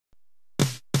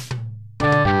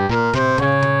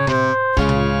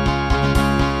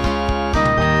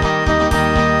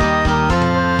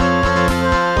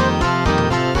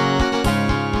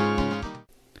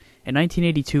In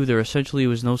 1982, there essentially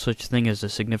was no such thing as a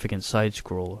significant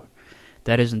side-scroller.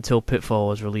 That is until Pitfall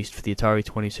was released for the Atari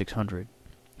 2600.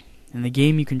 In the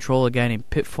game, you control a guy named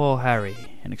Pitfall Harry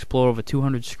and explore over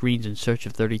 200 screens in search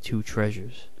of 32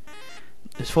 treasures.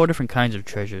 There's 4 different kinds of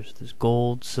treasures. There's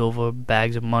gold, silver,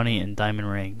 bags of money, and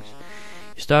diamond rings.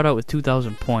 You start out with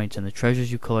 2,000 points, and the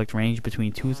treasures you collect range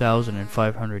between 2,000 and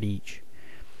 500 each.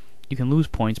 You can lose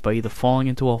points by either falling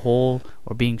into a hole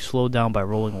or being slowed down by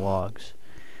rolling logs.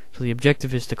 So the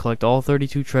objective is to collect all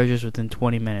 32 treasures within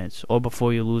 20 minutes, or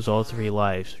before you lose all 3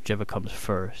 lives, whichever comes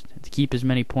first, and to keep as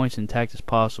many points intact as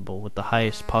possible, with the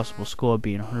highest possible score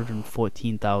being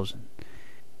 114,000.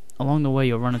 Along the way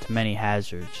you'll run into many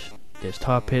hazards. There's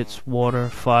tar pits, water,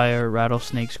 fire,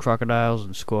 rattlesnakes, crocodiles,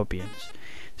 and scorpions.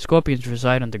 Scorpions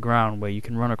reside underground, where you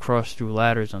can run across through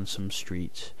ladders on some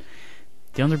streets.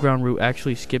 The underground route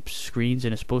actually skips screens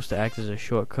and is supposed to act as a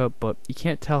shortcut, but you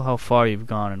can't tell how far you've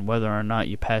gone and whether or not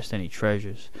you passed any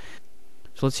treasures.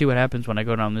 So let's see what happens when I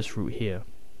go down this route here.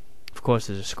 Of course,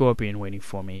 there's a scorpion waiting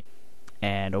for me.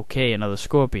 And okay, another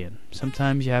scorpion.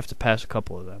 Sometimes you have to pass a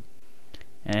couple of them.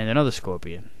 And another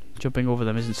scorpion. Jumping over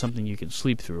them isn't something you can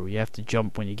sleep through. You have to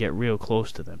jump when you get real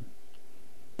close to them.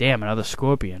 Damn, another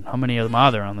scorpion. How many of them are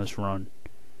there on this run?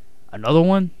 Another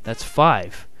one? That's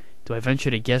 5. Do I venture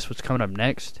to guess what's coming up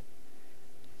next?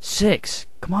 6!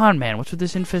 Come on, man, what's with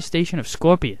this infestation of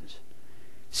scorpions?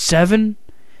 7?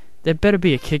 There better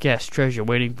be a kick-ass treasure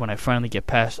waiting when I finally get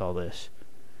past all this.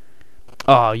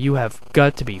 Oh, you have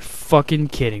got to be fucking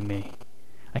kidding me.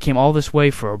 I came all this way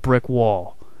for a brick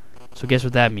wall. So guess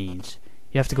what that means?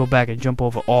 You have to go back and jump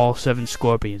over all 7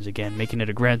 scorpions again, making it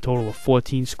a grand total of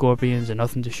 14 scorpions and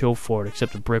nothing to show for it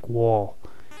except a brick wall.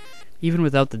 Even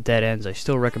without the dead ends, I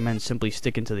still recommend simply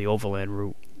sticking to the overland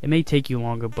route. It may take you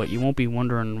longer, but you won't be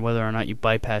wondering whether or not you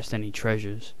bypassed any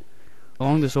treasures.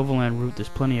 Along this overland route, there's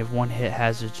plenty of one-hit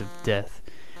hazards of death.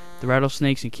 The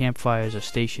rattlesnakes and campfires are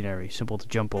stationary, simple to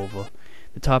jump over.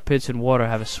 The tar pits and water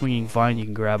have a swinging vine you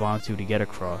can grab onto to get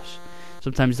across.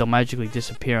 Sometimes they'll magically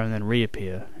disappear and then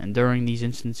reappear, and during these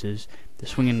instances, the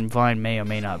swinging vine may or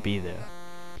may not be there.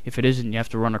 If it isn't, you have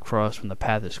to run across when the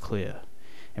path is clear.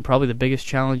 And probably the biggest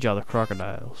challenge are the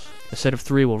crocodiles. A set of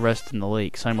 3 will rest in the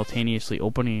lake, simultaneously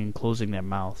opening and closing their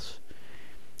mouths.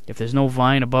 If there's no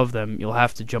vine above them, you'll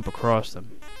have to jump across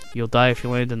them. You'll die if you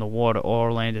land in the water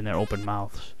or land in their open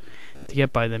mouths. To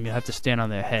get by them, you'll have to stand on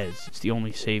their heads. It's the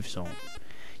only safe zone.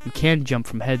 You can jump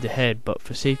from head to head, but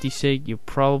for safety's sake, you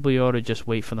probably ought to just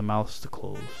wait for the mouths to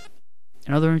close.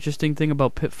 Another interesting thing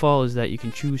about Pitfall is that you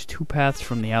can choose 2 paths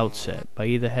from the outset, by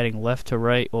either heading left to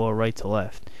right or right to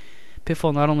left.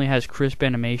 Pitfall not only has crisp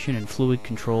animation and fluid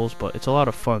controls, but it's a lot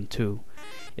of fun too.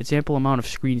 Its ample amount of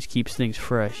screens keeps things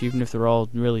fresh, even if they're all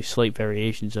really slight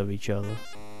variations of each other.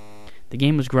 The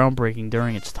game was groundbreaking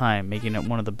during its time, making it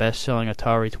one of the best-selling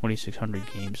Atari 2600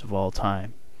 games of all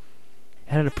time.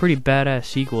 It had a pretty badass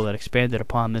sequel that expanded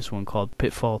upon this one called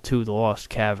Pitfall 2: The Lost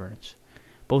Caverns.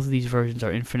 Both of these versions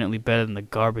are infinitely better than the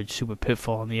garbage Super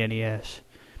Pitfall on the NES.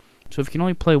 So if you can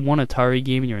only play one Atari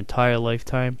game in your entire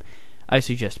lifetime, I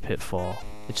suggest Pitfall.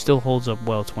 It still holds up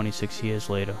well 26 years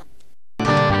later.